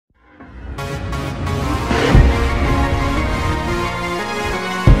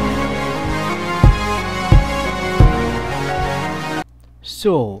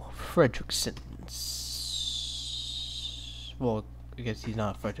So, Fredrickson. Well, I guess he's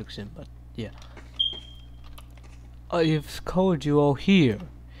not Fredrickson, but yeah. I've called you all here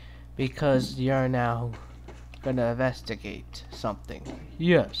because you're now gonna investigate something.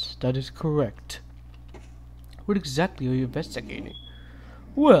 Yes, that is correct. What exactly are you investigating?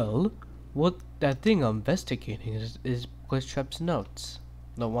 Well, what that thing I'm investigating is Glitchtrap's notes.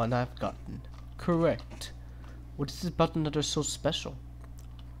 The one I've gotten. Correct. What is this button that is so special?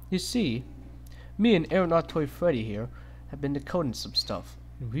 You see, me and Aeronaut Toy Freddy here have been decoding some stuff,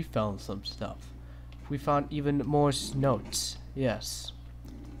 and we found some stuff. We found even more notes, yes.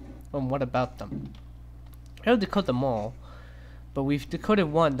 What about them? I don't decode them all, but we've decoded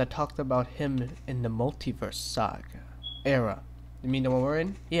one that talked about him in the multiverse saga era. You mean the one we're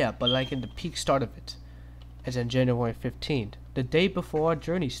in? Yeah, but like in the peak start of it. As in January 15th, the day before our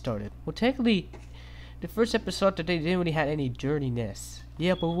journey started. Well, technically, the first episode today didn't really have any journeyness.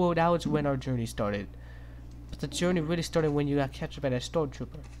 Yeah, but well, that was when our journey started. But the journey really started when you got captured by that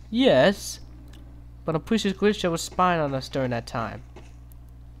stormtrooper. Yes, but I'm pretty sure Glitchtrap was spying on us during that time.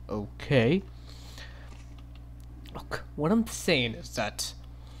 Okay. Look, what I'm saying is that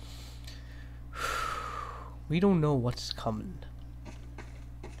we don't know what's coming.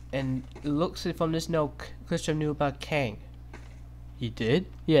 And it looks like from this note, Glitchtrap knew about Kang. He did?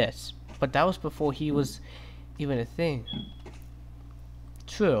 Yes, but that was before he was even a thing.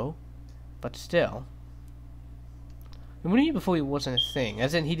 True, but still. And what do you mean before he wasn't a thing?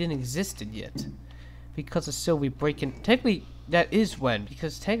 As in he didn't exist yet. Because of Sylvie breaking. Technically, that is when.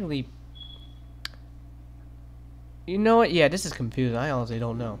 Because technically. You know what? Yeah, this is confusing. I honestly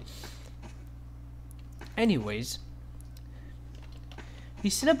don't know. Anyways. He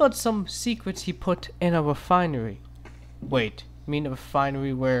said about some secrets he put in a refinery. Wait, you mean the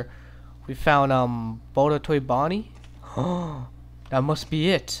refinery where we found Boulder Toy Bonnie? Oh, that must be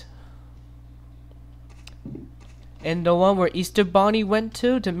it. And the one where Easter Bonnie went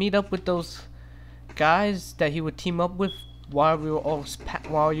to meet up with those guys that he would team up with while we were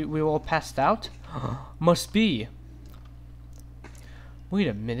all passed out? Must be. Wait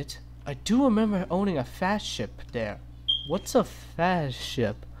a minute. I do remember owning a fast ship there. What's a fast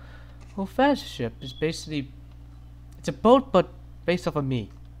ship? Well, fast ship is basically it's a boat but based off of me.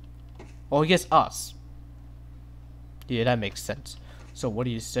 Or I guess us. Yeah, that makes sense. So what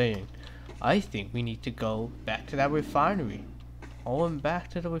are you saying? I think we need to go back to that refinery. Oh, and back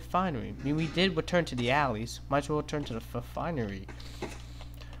to the refinery. I mean, we did return to the alleys. Might as well return to the refinery.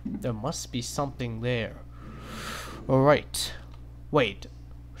 There must be something there. Alright. Wait.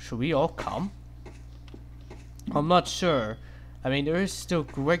 Should we all come? I'm not sure. I mean, there is still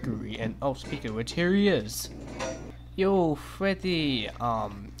Gregory and... Oh, speaking of which, here he is. Yo, Freddy.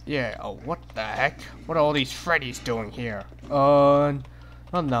 Yeah, oh, what the heck? What are all these Freddys doing here? Oh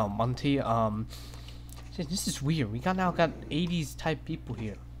no, Monty. This is weird. We now got 80s type people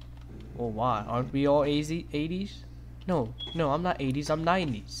here. Well, why? Aren't we all 80s? No, I'm not 80s. I'm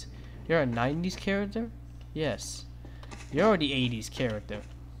 90s. You're a 90s character? Yes. You're the 80s character.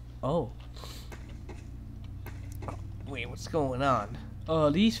 Oh. Wait, what's going on?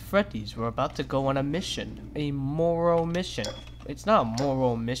 These Freddys were about to go on a mission. A moral mission. It's not a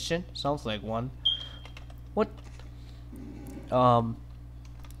moral mission. Sounds like one. What?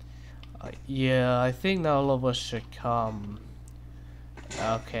 Yeah, I think that all of us should come.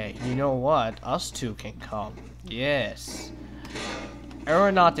 Okay, you know what? Us two can come. Yes.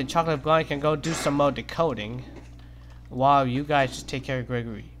 Aeronaut and Chocolate Blind can go do some more decoding. While you guys just take care of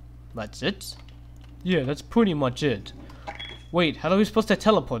Gregory. That's it? Yeah, that's pretty much it. Wait, how are we supposed to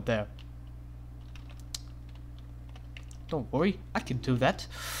teleport there? Don't worry, I can do that.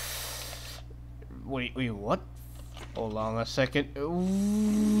 Wait, what? Hold on a second.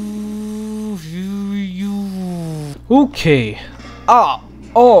 Okay.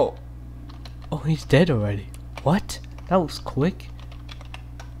 Oh, he's dead already. What? That was quick.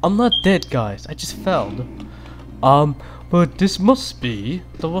 I'm not dead, guys. I just fell. But this must be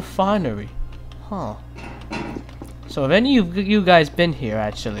the refinery. Huh. So have any of you guys been here,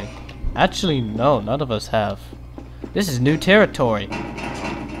 actually? Actually, no, none of us have. This is new territory.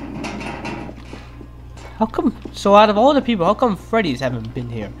 How come, so out of all the people, how come Freddy's haven't been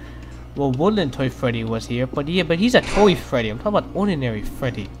here? Well, Woodland Toy Freddy was here, but yeah, but he's a Toy Freddy. I'm talking about ordinary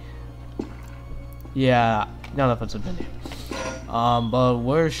Freddy. Yeah, none of us have been here. But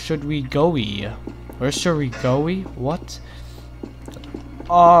where should we go? Where should we go? What?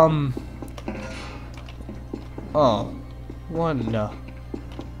 Oh, one.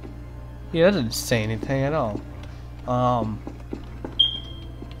 Yeah, that didn't say anything at all.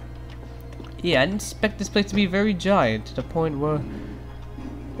 Yeah, I didn't expect this place to be very giant to the point where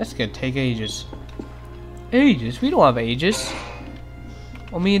That's gonna take ages. Ages? We don't have ages.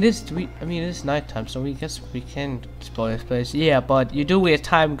 I mean, it is nighttime, so we guess we can explore this place. Yeah, but you do where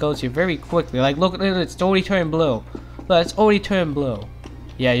time goes here very quickly. Like, look at it, it's already turned blue. Look, it's already turned blue.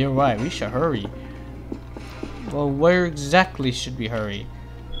 Yeah, you're right. We should hurry. Well, where exactly should we hurry?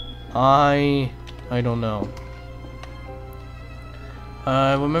 I don't know.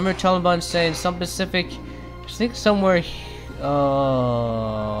 Remember Taliban saying some specific, I think somewhere,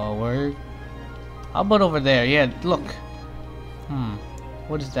 where? How about over there? Yeah, look.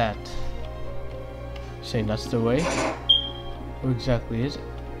 What is that? Saying that's the way? What exactly is it?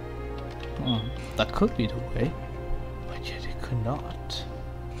 That could be the way, but yet it could not.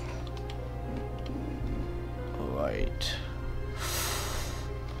 Alright.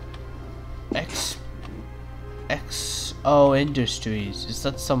 XO Industries. Is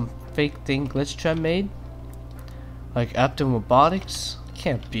that some fake thing Glitchtrap made? Like Aptum Robotics?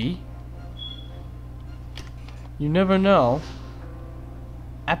 Can't be. You never know.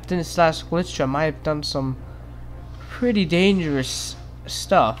 Apton / Glitchtrap might have done some pretty dangerous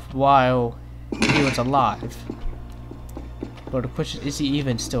stuff while he was alive. But the question is he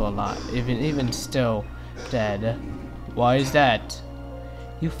even still alive? Even still dead? Why is that?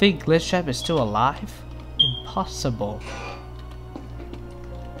 You think Glitchtrap is still alive? Impossible.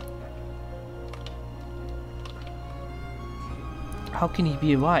 How can he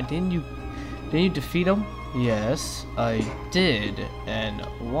be alive? Didn't you defeat him? Yes, I did. And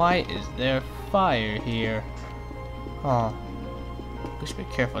why is there fire here? Oh, just be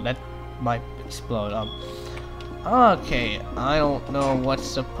careful. That might explode. Okay, I don't know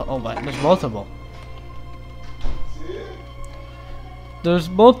what's oh, but there's multiple. There's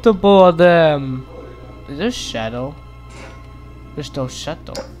multiple of them. Is there shadow? There's no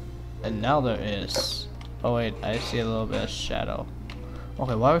shadow. And now there is. Oh wait, I see a little bit of shadow.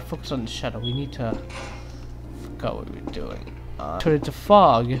 Okay, why are we focused on the shadow? We need to forgot what we're doing. Turn into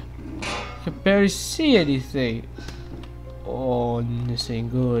fog. I can barely see anything. Oh, this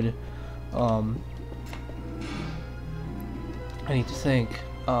ain't good. I need to think.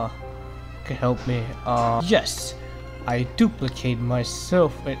 Can help me. Yes! I duplicate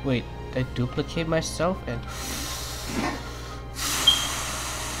myself. Wait, I duplicate myself and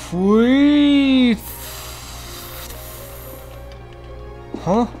wait.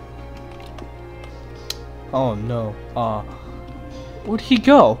 Huh? Oh no. Where'd he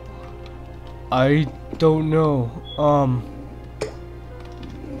go? I don't know.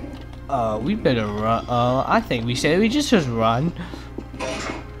 We better run. I think we just run.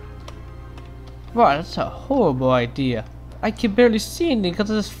 Right, that's a horrible idea. I can barely see anything because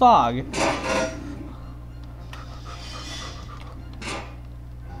of this fog.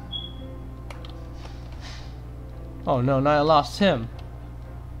 Oh no, now I lost him.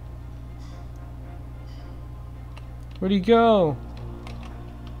 Where'd he go?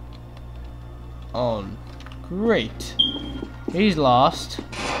 Oh, great. He's lost.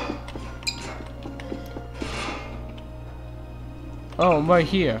 Oh, I'm right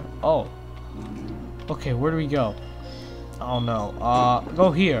here. Oh. Okay, where do we go? Oh no.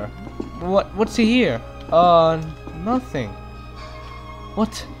 Go here. What's here? Nothing.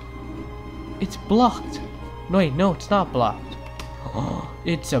 What? It's blocked. No, wait, no, it's not blocked. Oh,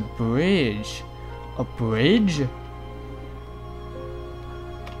 it's a bridge. A bridge?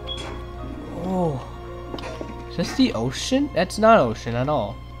 Oh. Is this the ocean? That's not ocean at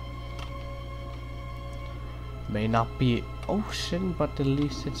all. May not be ocean, but at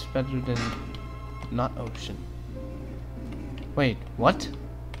least it's better than not ocean. Wait, what?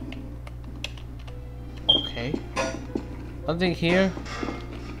 Okay. Nothing here.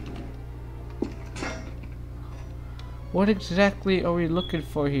 What exactly are we looking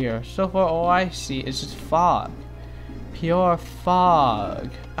for here? So far all I see is just fog. Pure fog.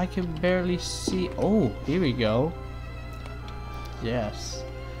 I can barely see. Oh, here we go. Yes.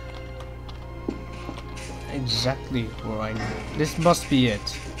 Exactly where I need. This must be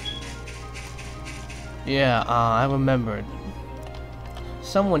it. Yeah, I remembered.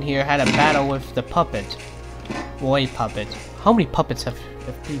 Someone here had a battle with the puppet. Boy puppet. How many puppets have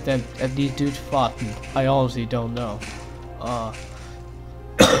these dudes fought? I honestly don't know.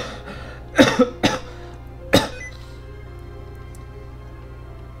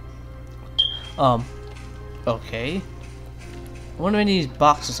 Okay. I wonder if any of these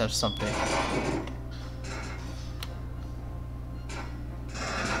boxes have something.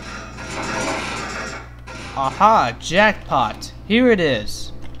 Aha! Jackpot! Here it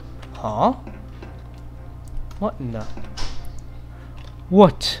is! Huh? What in the...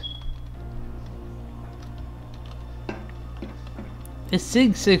 What? It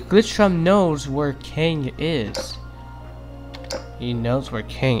thinks that Glitchtrap knows where Kang is. He knows where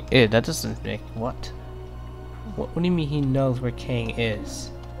Kang is. That doesn't make what? What do you mean he knows where Kang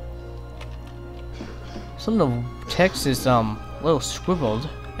is? Some of the text is a little scribbled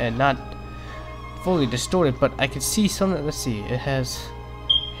and not fully distorted, but I can see something. Let's see. It has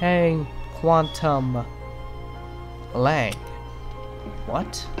Hang Quantum Lang.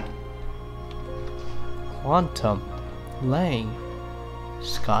 What? Quantum Lang.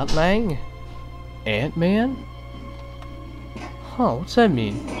 Scott Lang? Ant-Man? Huh, what's that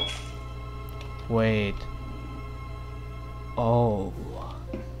mean? Wait. Oh.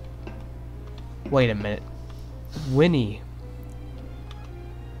 Wait a minute. Winnie.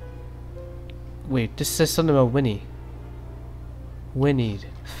 Wait, this says something about Winnie. Winnie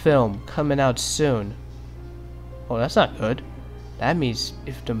film coming out soon. Oh, that's not good. That means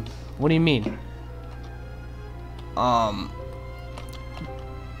if the... What do you mean?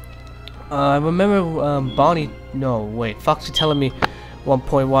 I remember Bonnie. No, wait. Foxy telling me one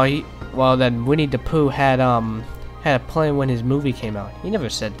point while then Winnie the Pooh had a plan when his movie came out. He never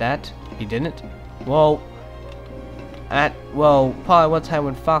said that. He didn't. Well, probably one time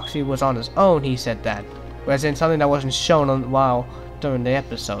when Foxy was on his own, he said that. Whereas in something that wasn't shown during the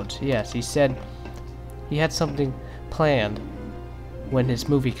episodes. Yes, he said he had something planned when his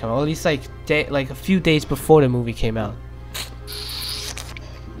movie came out. Or at least like a few days before the movie came out.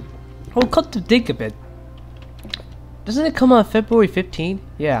 Oh, come to think of it, doesn't it come on February 15th?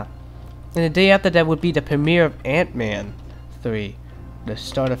 Yeah. And the day after that would be the premiere of Ant-Man 3. The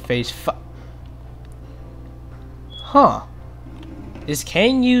start of Phase 5. Huh. Is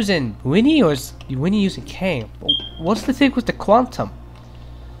Kang using Winnie or is Winnie using Kang? What's the thing with the quantum?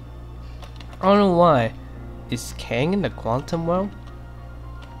 I don't know why. Is Kang in the quantum realm?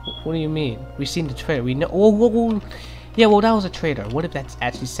 What do you mean? We've seen the trailer. We know. Whoa. Yeah, well, that was a trailer. What if that's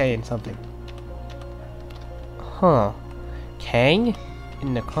actually saying something? Huh. Kang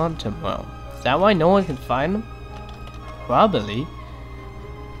in the quantum realm. Is that why no one can find him? Probably.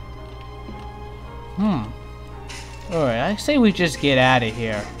 Alright, I say we just get out of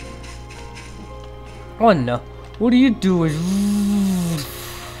here. Oh no. What do you do is...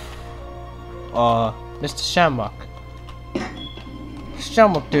 Mr. Shamrock.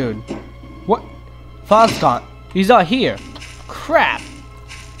 Shamrock dude. What? Fog's gone. He's not here. Crap.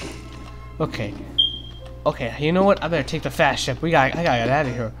 Okay. Okay, you know what? I better take the fast ship. I gotta get out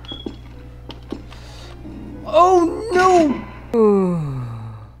of here. Oh no!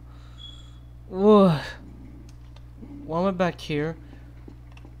 What? Why am I back here?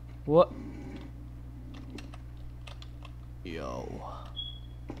 What? Yo.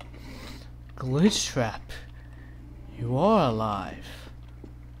 Glitchtrap. You are alive.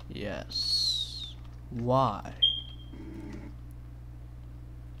 Yes. Why?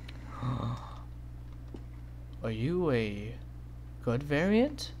 Are you a good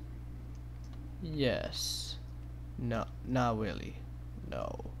variant? Yes. No, not really.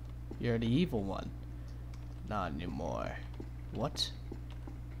 No. You're the evil one. Not anymore. What?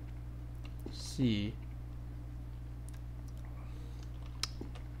 See.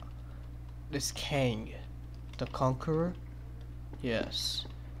 This Kang, the Conqueror? Yes.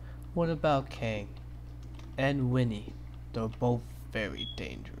 What about Kang? And Winnie? They're both very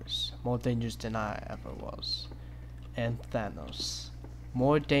dangerous. More dangerous than I ever was. And Thanos.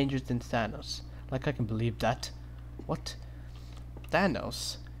 More dangerous than Thanos. Like I can believe that. What?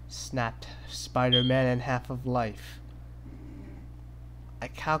 Thanos snapped Spider-Man in half of life.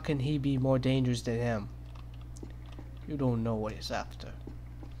 Like how can he be more dangerous than him? You don't know what he's after.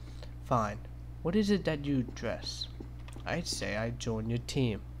 Fine. What is it that you dress? I'd say I'd join your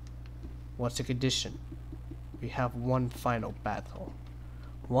team. What's the condition? We have one final battle.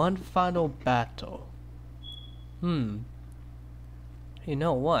 One final battle. You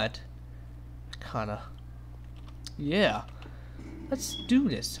know what? Kinda. Yeah. Let's do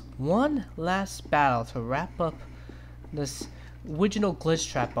this. One last battle to wrap up this original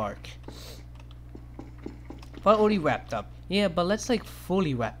Glitchtrap arc. Well, already wrapped up. Yeah, but let's like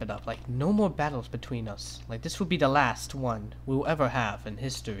fully wrap it up. Like no more battles between us. Like this will be the last one we'll ever have in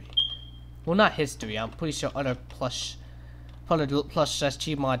history. Well, not history. I'm pretty sure other plush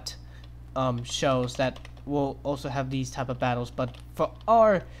Gmod shows that will also have these type of battles. But for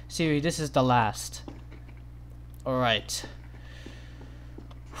our series, this is the last. All right.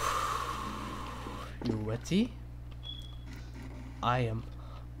 You ready? I am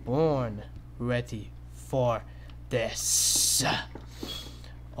born ready for this.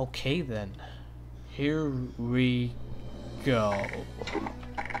 Okay then. Here we go.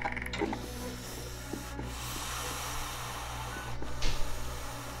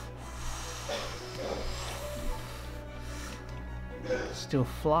 still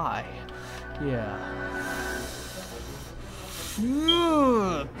fly. Yeah.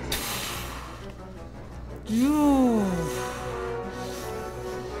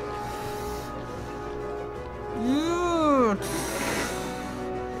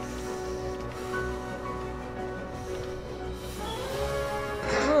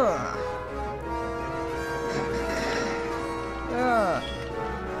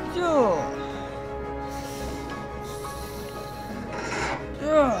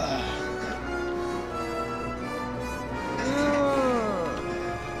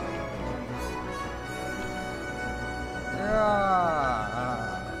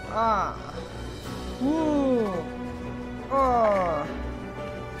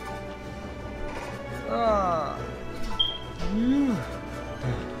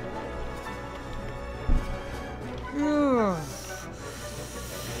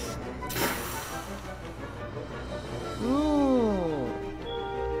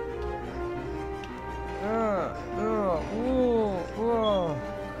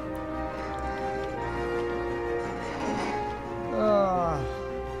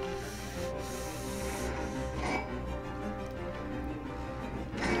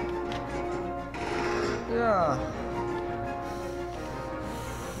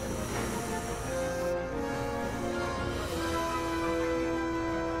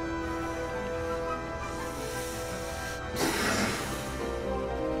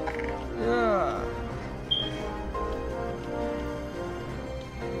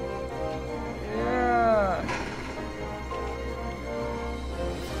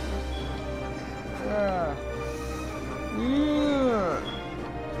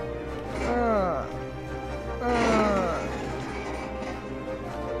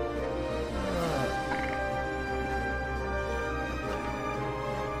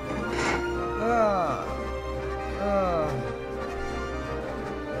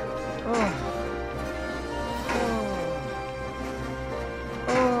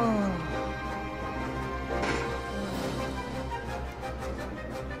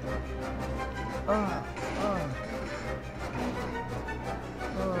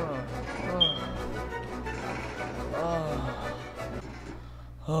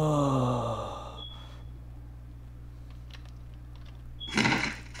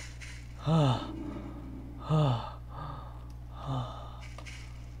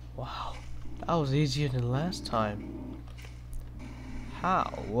 Wow, that was easier than last time.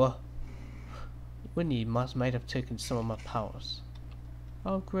 How? Winnie might have taken some of my powers.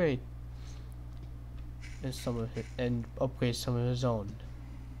 Oh great. And upgrade some of his own.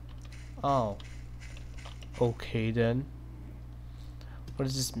 Oh. Okay then. What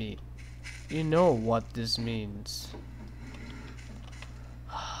does this mean? You know what this means.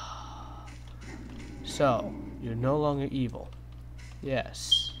 So, you're no longer evil.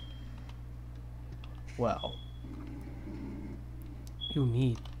 Yes. Well.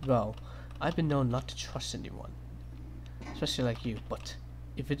 Well, I've been known not to trust anyone. Especially like you, but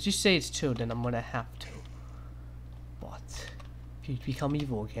if you say it's true, then I'm gonna have to. But if you become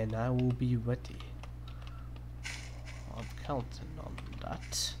evil again, I will be ready. I'm counting on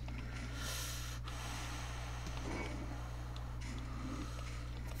that.